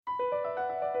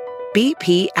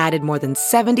BP added more than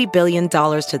 $70 billion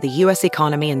to the U.S.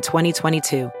 economy in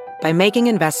 2022 by making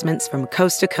investments from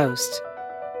coast to coast.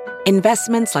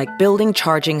 Investments like building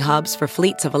charging hubs for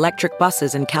fleets of electric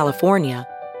buses in California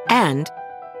and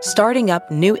starting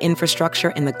up new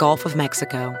infrastructure in the Gulf of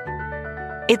Mexico.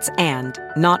 It's and,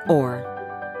 not or.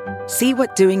 See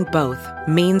what doing both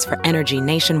means for energy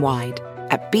nationwide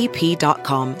at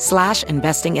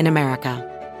bp.com/investing in America.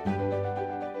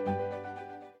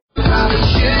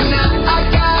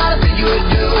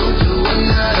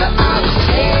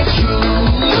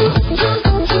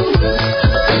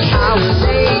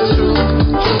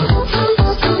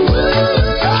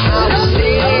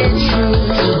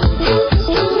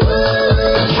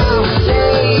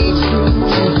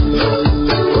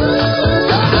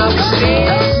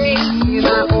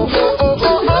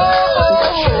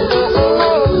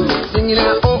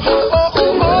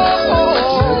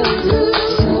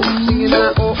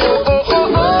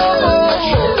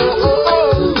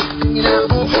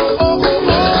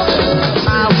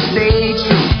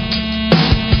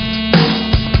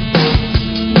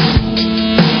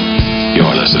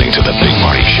 Listening to The Big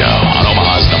Party Show on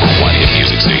Omaha's #1 hit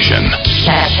music station.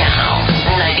 Channel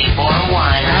 94.1.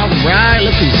 All right,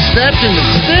 look who's stepped in the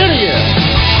studio.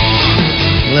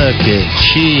 Look at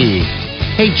Chi.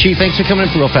 Hey, Chi, thanks for coming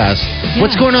in real fast. Yeah.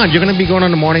 What's going on? You're going to be going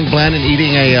on the morning blend and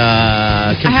eating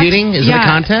competing? Is it a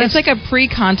contest? It's like a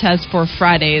pre-contest for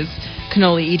Friday's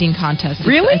cannoli eating contest.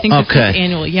 Really? I think this is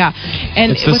annual, yeah.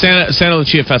 And it's the Santa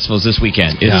Lucia Festival is this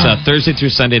weekend. It's Thursday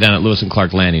through Sunday down at Lewis and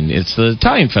Clark Landing. It's the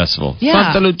Italian festival.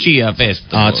 Yeah. Santa Lucia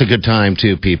Festival. Oh, it's a good time,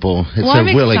 too, people. It's a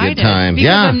really good time.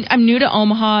 Because I'm new to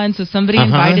Omaha, and so somebody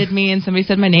invited me, and somebody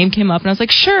said my name came up, and I was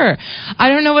like, sure. I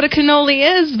don't know what a cannoli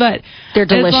is, but they're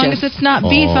delicious. As long as it's not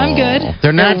beef, I'm good.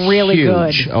 They're not really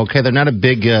huge. Good. Okay, they're not a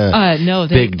big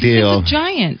big deal. It's a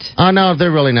giant. Oh, no,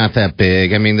 they're really not that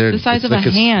big. I mean, they're the size of a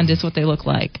hand is what they look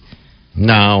like.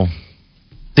 No.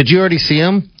 Did you already see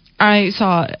them? I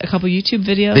saw a couple YouTube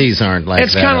videos. These aren't like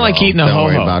it's that. It's kind of like eating a ho-ho. Don't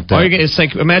worry about that. It's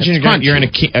like, imagine you're in a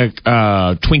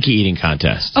Twinkie eating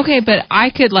contest. Okay, but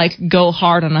I could like go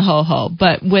hard on a ho-ho.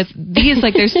 But with these,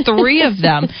 like there's 3 of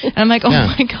them. And I'm like, oh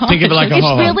my God. Think of it like a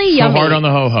ho-ho. It's really yummy. So hard on the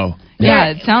ho-ho. Yeah,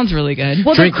 it sounds really good.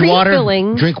 Well, drink water.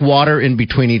 Filling. Drink water in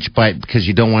between each bite because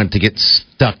you don't want it to get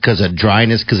stuck because of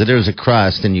dryness. Because there's a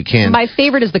crust and you can't. My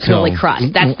favorite is the cannoli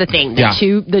crust. That's the thing.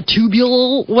 The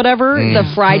tubule, whatever, the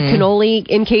fried cannoli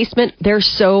encasement. They're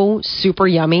so super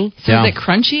yummy. So is it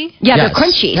crunchy? Yeah, they're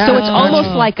crunchy. Yeah. So it's almost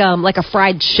like a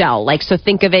fried shell. Like so,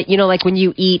 think of it. You know, like when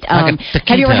you eat. Have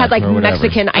you ever had like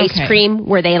Mexican ice cream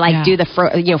where they like do the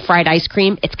fried ice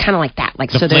cream? It's kind of like that. Like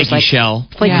the flaky shell.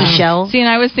 Flaky shell. See, and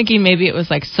I was thinking maybe it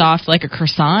was like soft, like a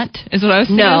croissant. Is what I was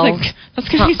thinking. No, I was like, that's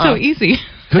gonna be so easy.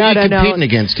 Who are you competing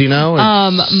against? Do you know?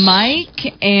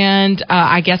 Mike and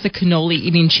I guess a cannoli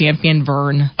eating champion,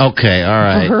 Vern. Okay, all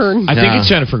right. Vern. I think it's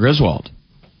Jennifer Griswold.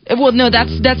 Well, no,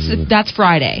 that's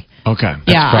Friday. Okay.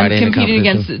 Yeah, Friday I'm competing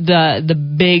against the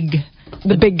big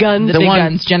guns. The big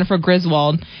guns. Jennifer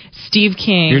Griswold, Steve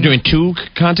King. You're doing 2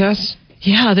 contests?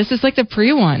 Yeah, this is like the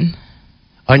pre-one.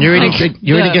 And you're eating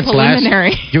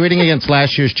against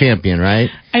last year's champion,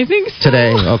 right? I think so.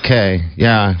 Today, okay,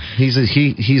 yeah,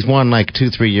 he's won like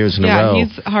 2-3 years in a row. Yeah,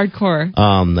 he's hardcore.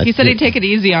 He said he'd take it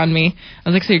easy on me. I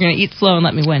was like, so you're gonna eat slow and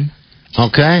let me win?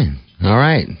 Okay. All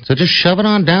right. So just shove it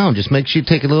on down. Just make sure you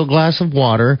take a little glass of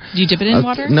water. Do you dip it in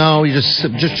water? No, you just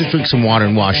drink some water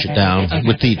and wash it down. Okay.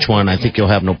 With each one, I think you'll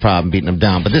have no problem beating them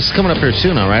down. But this is coming up here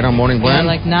soon, all right, on Morning Blend?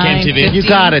 Yeah, like 9:50. You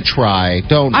got to try.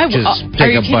 Don't just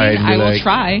take a bite and be I will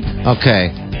try.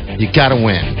 Okay. You got to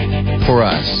win for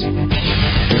us.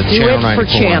 Do it for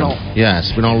Channel.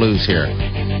 Yes, we don't lose here.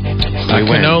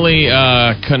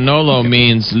 Cannolo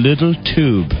means little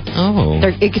tube. Oh.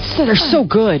 They're so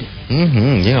good.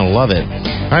 Mm-hmm. You're going to love it.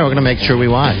 All right, we're going to make sure we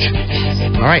watch.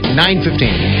 All right,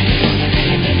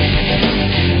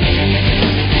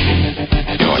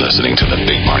 9:15. You're listening to The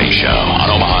Big Party Show on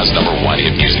Omaha's #1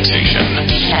 hit music station.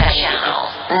 Channel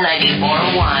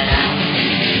 94.1.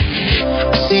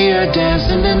 I see her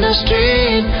dancing in the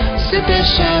street, sipping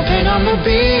champagne on the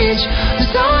beach.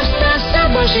 It's always stressed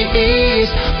out what she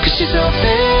eats, 'cause she's so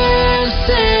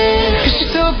fancy, 'cause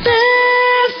she's so fancy.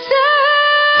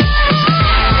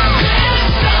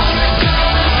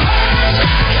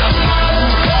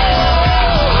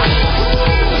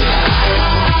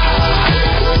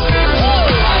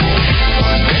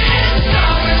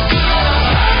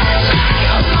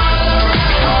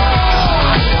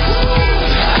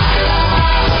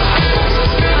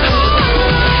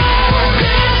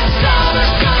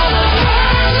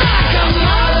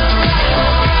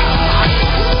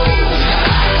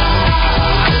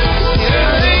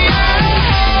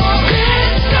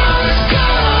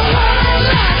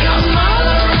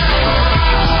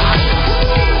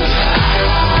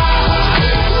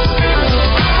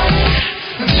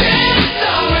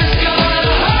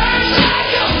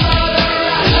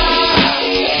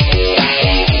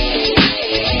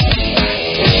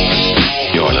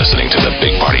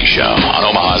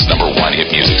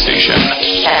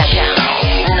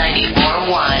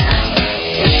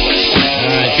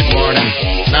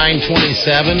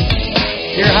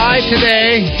 77. Your high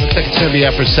today. Looks like it's going to be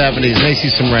upper 70s. May see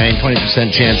some rain, 20%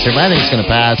 chance there, but I think it's going to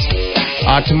pass.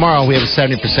 Tomorrow we have a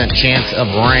 70% chance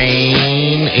of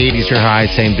rain. 80s your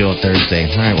high. Same deal Thursday.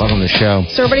 All right, welcome to the show.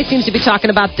 So everybody seems to be talking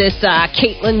about this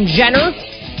Caitlyn Jenner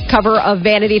cover of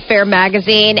Vanity Fair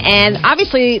magazine. And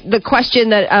obviously the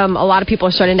question that a lot of people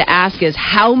are starting to ask is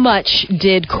how much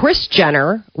did Kris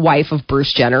Jenner, wife of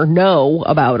Bruce Jenner, know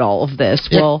about all of this?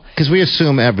 Yeah, well, because we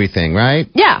assume everything, right?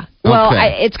 Yeah. Well,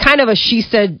 okay. It's kind of a she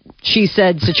said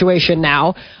situation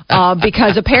now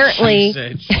because apparently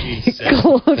she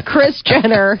said. Kris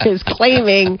Jenner is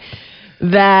claiming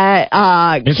that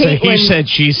it's Caitlyn, a he said,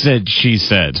 she said, she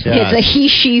said. Yeah. It's a he,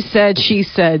 she said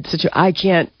situation. I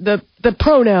can't. The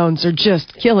pronouns are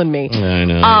just killing me. I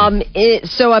know.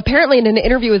 So apparently in an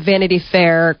interview with Vanity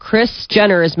Fair, Kris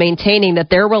Jenner is maintaining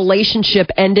that their relationship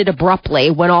ended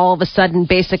abruptly when all of a sudden,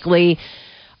 basically,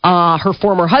 her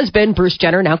former husband, Bruce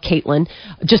Jenner, now Caitlyn,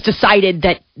 just decided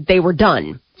that they were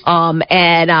done.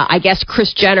 I guess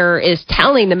Kris Jenner is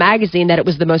telling the magazine that it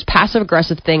was the most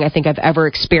passive-aggressive thing I think I've ever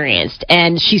experienced.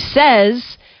 And she says,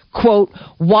 quote,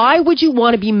 "Why would you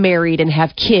want to be married and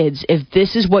have kids if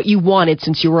this is what you wanted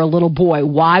since you were a little boy?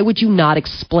 Why would you not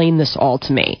explain this all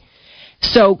to me?"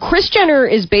 So Kris Jenner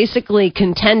is basically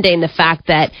contending the fact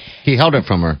that he held it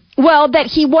from her. Well, that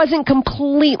he wasn't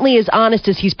completely as honest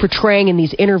as he's portraying in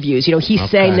these interviews. You know, he's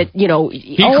saying that, you know...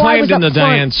 He claimed in the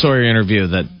Diane Sawyer interview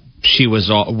that she was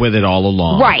with it all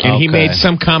along. Right. And he made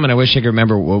some comment, I wish I could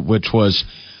remember, which was,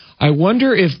 I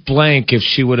wonder if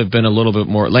she would have been a little bit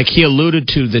more... Like, he alluded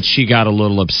to that she got a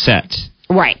little upset.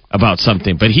 Right. About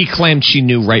something. But he claimed she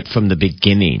knew right from the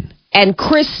beginning. And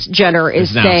Kris Jenner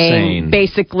is saying,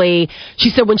 basically, she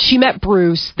said when she met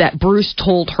Bruce, that Bruce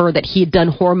told her that he had done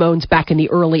hormones back in the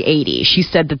early 80s. She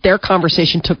said that their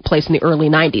conversation took place in the early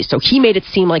 90s. So he made it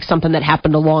seem like something that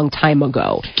happened a long time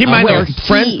ago. Keep in mind,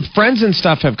 friends and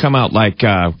stuff have come out, like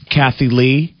Kathy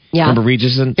Lee. Yeah. Remember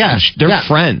Regis? Yeah. They're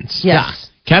friends. Yes.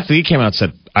 Yeah. Kathy Lee came out and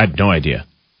said, I had no idea.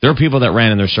 There were people that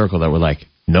ran in their circle that were like,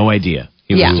 no idea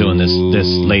he was doing this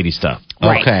lady stuff.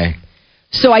 Right. Okay.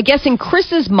 So I guess in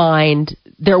Chris's mind,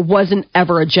 there wasn't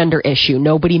ever a gender issue.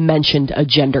 Nobody mentioned a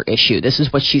gender issue. This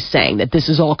is what she's saying, that this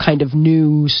is all kind of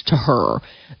news to her.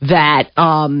 That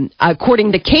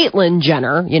according to Caitlyn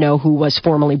Jenner, you know, who was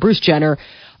formerly Bruce Jenner,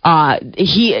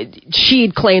 she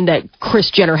had claimed that Kris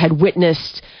Jenner had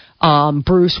witnessed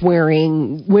Bruce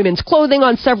wearing women's clothing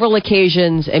on several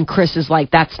occasions, and Kris is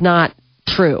like, that's not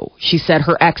true. She said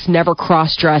her ex never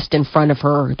cross-dressed in front of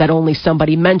her, that only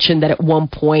somebody mentioned that at one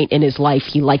point in his life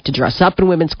he liked to dress up in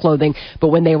women's clothing, but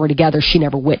when they were together, she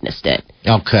never witnessed it.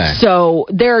 Okay. So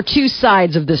there are two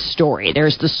sides of this story.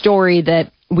 There's the story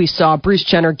that we saw Bruce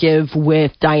Jenner give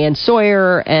with Diane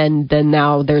Sawyer, and then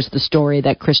now there's the story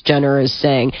that Kris Jenner is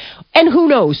saying. And who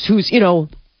knows who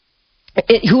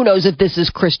knows if this is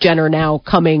Kris Jenner now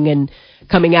coming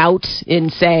out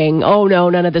and saying, oh, no,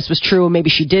 none of this was true. Maybe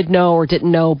she did know or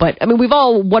didn't know. But, I mean, we've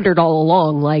all wondered all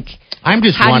along, like, I'm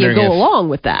just how do you wondering go along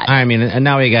with that? I mean, and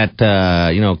now we got,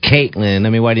 Caitlyn. I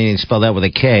mean, why didn't you spell that with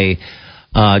a K,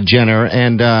 Jenner?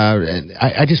 And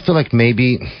I just feel like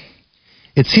maybe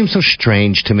it seems so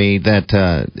strange to me that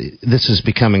this is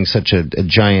becoming such a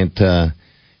giant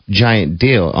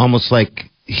deal. Almost like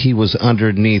he was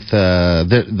underneath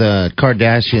the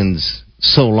Kardashians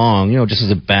so long, just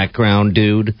as a background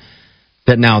dude,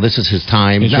 that now this is his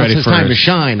time. Now it's his time to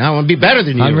shine. I want to be better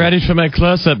than you. I'm ready for my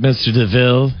close-up, Mr.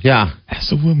 DeVille. Yeah.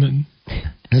 As a woman.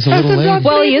 As a little lady.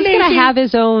 Well, he is going to have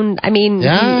his own, he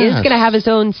is going to have his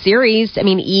own series. I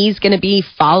mean, he's going to be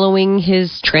following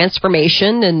his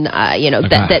transformation, and,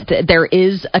 that there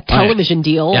is a television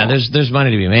deal. Yeah, there's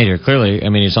money to be made here, clearly. I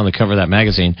mean, he's on the cover of that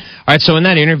magazine. All right, so in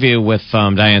that interview with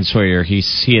Diane Sawyer,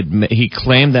 he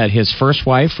claimed that his first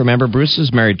wife, remember, Bruce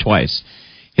is married twice.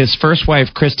 His first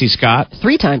wife, Christy Scott.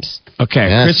 3 times. Okay,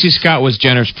 yes. Christy Scott was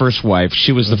Jenner's first wife.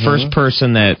 She was the first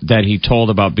person that he told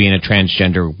about being a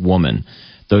transgender woman.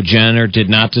 Though Jenner did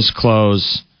not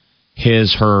disclose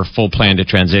her full plan to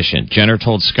transition. Jenner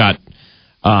told Scott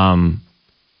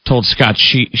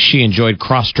she enjoyed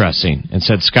cross-dressing and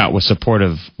said Scott was a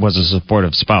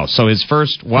supportive spouse. So his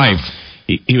first wife,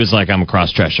 he was like, I'm a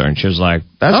cross-dresser. And she was like,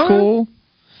 that's cool.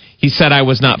 He said, I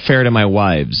was not fair to my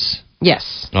wives.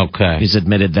 Yes. Okay. He's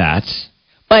admitted that.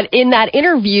 But in that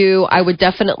interview, I would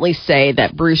definitely say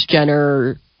that Bruce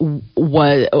Jenner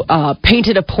was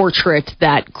painted a portrait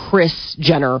that Kris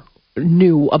Jenner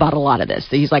knew about a lot of this.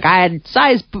 He's like, I had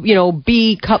size,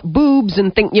 B cup boobs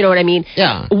and you know what I mean?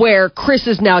 Yeah. Where Chris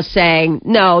is now saying,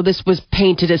 no, this was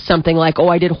painted as something like,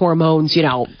 I did hormones,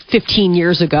 15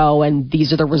 years ago, and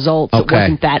these are the results. Okay. It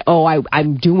wasn't that,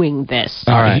 I'm doing this.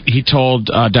 All right. He told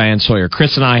Diane Sawyer,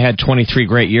 Chris and I had 23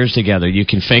 great years together. You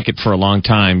can fake it for a long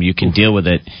time. You can deal with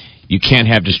it. You can't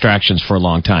have distractions for a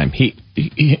long time. He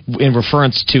in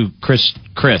reference to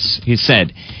Chris, he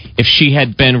said, if she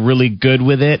had been really good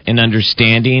with it and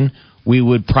understanding, we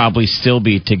would probably still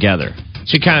be together.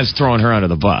 She kind of is throwing her under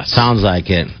the bus. Sounds like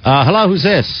it. Hello, who's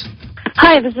this?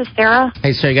 Hi, this is Sarah.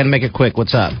 Hey, Sarah, you got to make it quick.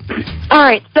 What's up? All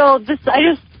right, so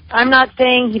I'm not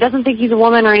saying he doesn't think he's a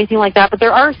woman or anything like that, but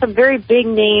there are some very big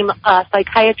name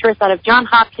psychiatrists out of Johns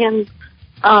Hopkins,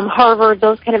 Harvard,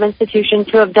 those kind of institutions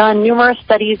who have done numerous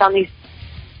studies on these,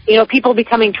 people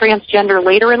becoming transgender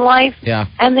later in life. Yeah.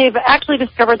 And they've actually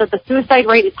discovered that the suicide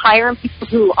rate is higher in people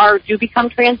who do become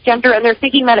transgender, and they're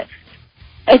thinking that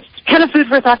it's kind of food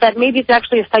for thought that maybe it's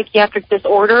actually a psychiatric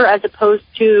disorder as opposed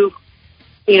to,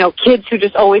 kids who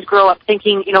just always grow up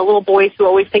thinking, little boys who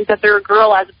always think that they're a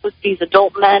girl as opposed to these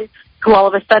adult men who all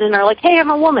of a sudden are like, hey, I'm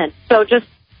a woman. So just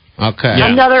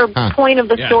another point of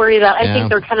the story that I think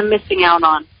they're kind of missing out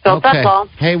on. So that's all.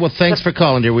 Hey, well, thanks for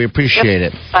calling, dear. We appreciate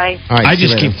it. Bye. All right, I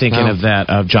just keep thinking of that,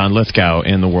 of John Lithgow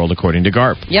in The World According to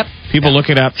Garp. Yep. People look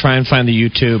it up, try and find the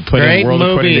YouTube, put Great in World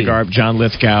According to movie. Garp, John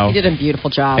Lithgow. He did a beautiful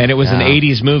job. And it was an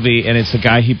 80s movie, and it's the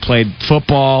guy he played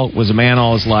football, was a man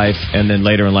all his life, and then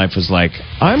later in life was like,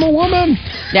 I'm a woman.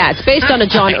 Yeah, it's based on a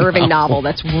John Irving novel.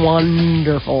 That's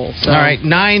wonderful. So. All right,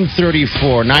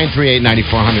 934,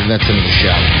 938-9400. That's into the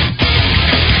show.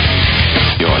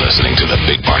 You're listening to The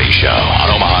Big Party Show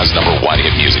on Omaha's #1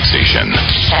 hit music station.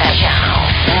 Channel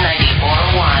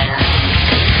 94.1.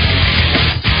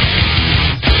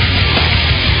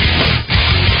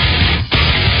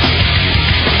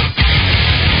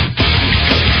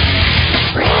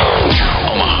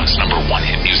 Omaha's #1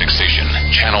 hit music station,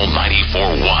 Channel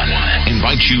 94.1,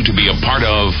 invites you to be a part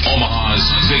of Omaha's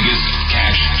biggest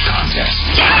cash contest.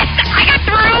 Yes, I got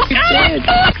through.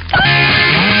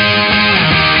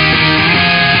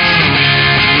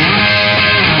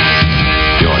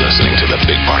 You're listening to The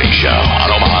Big Party Show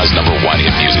on Omaha's #1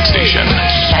 hit music station.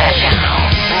 Channel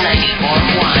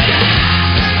 94.1.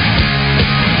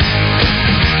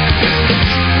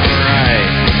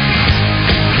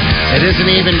 It is an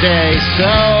even day, so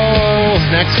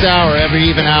next hour, every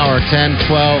even hour, 10,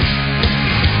 12,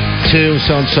 2,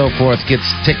 so on and so forth, gets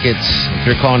tickets, if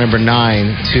you're calling number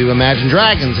 9, to Imagine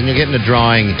Dragons, and you'll get in a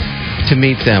drawing to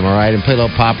meet them, all right, and play a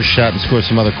little Papa Shut and score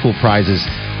some other cool prizes.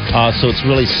 So it's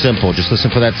really simple. Just listen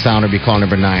for that sound or be calling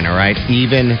number 9, all right?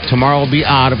 Even. Tomorrow will be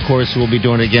odd, of course. We'll be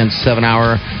doing it again 7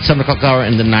 o'clock hour,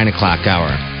 and the 9 o'clock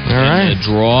hour. All right? The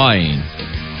drawing.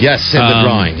 Yes, in the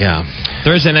drawing, yeah.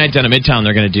 Thursday night down in Midtown,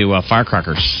 they're going to do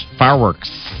firecrackers.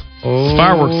 Fireworks. Oh.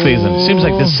 Fireworks season. Seems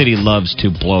like this city loves to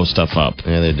blow stuff up.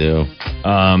 Yeah, they do.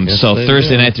 So they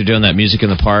Thursday do. night, they're doing that Music in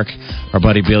the Park. Our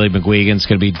buddy Billy McGuigan's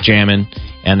going to be jamming,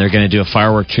 and they're going to do a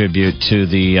firework tribute to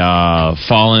the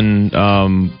fallen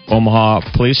Omaha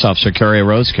police officer, Kerry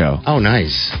Orozco. Oh,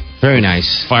 nice. Very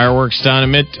nice. Fireworks down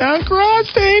in Midtown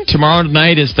Crossing. Tomorrow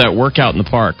night is that workout in the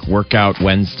park. Workout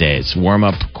Wednesdays. Warm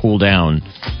up, cool down.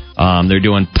 They're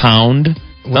doing Pound.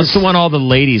 That's the one all the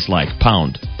ladies like,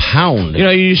 Pound. Pound. You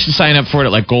used to sign up for it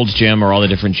at like Gold's Gym or all the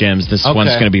different gyms. This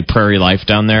one's going to be Prairie Life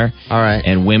down there. All right.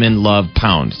 And women love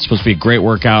Pound. It's supposed to be a great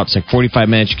workout. It's like 45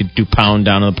 minutes. You could do Pound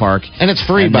down in the park. And it's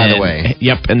free, by the way.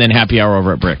 Yep. And then happy hour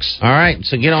over at Bricks. All right.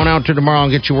 So get on out there tomorrow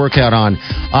and get your workout on.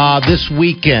 This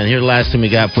weekend, here's the last thing we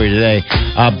got for you today.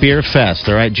 Beer Fest,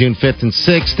 all right? June 5th and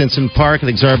 6th, Stinson Park at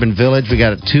Exarban Village. We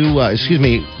got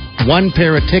one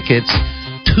pair of tickets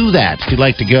to that. If you'd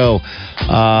like to go,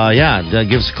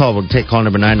 give us a call. We'll take call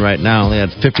number 9 right now. They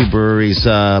had 50 breweries,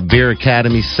 Beer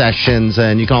Academy sessions,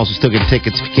 and you can also still get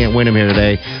tickets if you can't win them here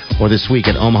today or this week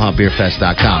at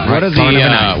omahabeerfest.com. What are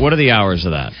the hours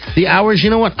of that? The hours, you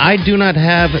know what? I do not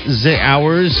have the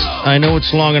hours. I know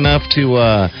it's long enough to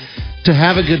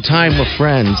have a good time with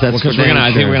friends. That's because I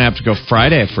think we're gonna have to go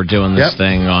Friday if we're doing this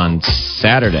thing on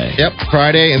Saturday. Yep,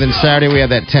 Friday, and then Saturday we have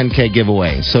that 10K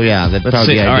giveaway. So yeah, that's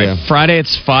probably the idea. All right, Friday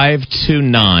it's 5 to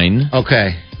 9.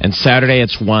 Okay. And Saturday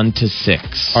it's 1 to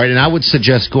 6. All right, and I would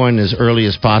suggest going as early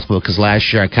as possible because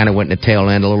last year I kind of went in the tail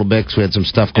end a little bit because we had some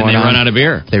stuff going on. And they run out of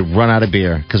beer. They run out of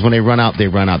beer because when they run out, they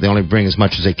run out. They only bring as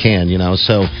much as they can,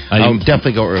 So I would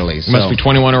definitely go early. You must be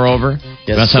 21 or over.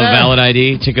 Yes, must have a valid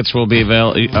ID. Tickets will be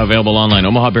available online.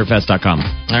 omahabeerfest.com.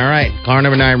 All right, caller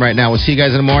number 9 right now. We'll see you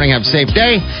guys in the morning. Have a safe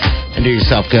day and do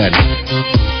yourself good.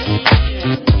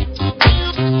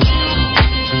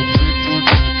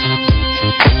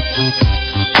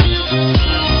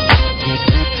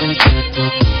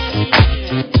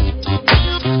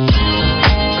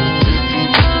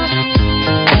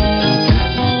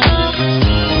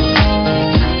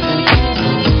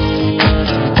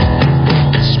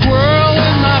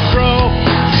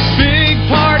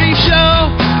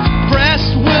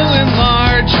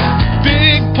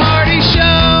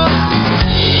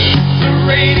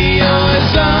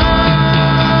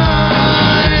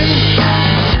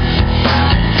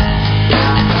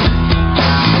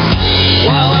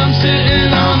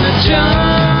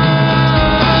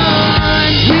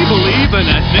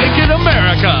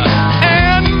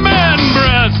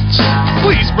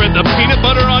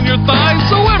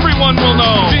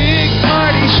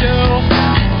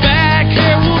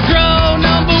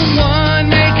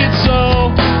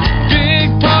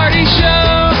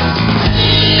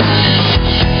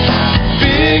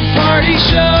 Party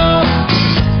Show.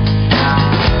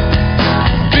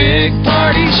 Big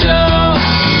Party Show.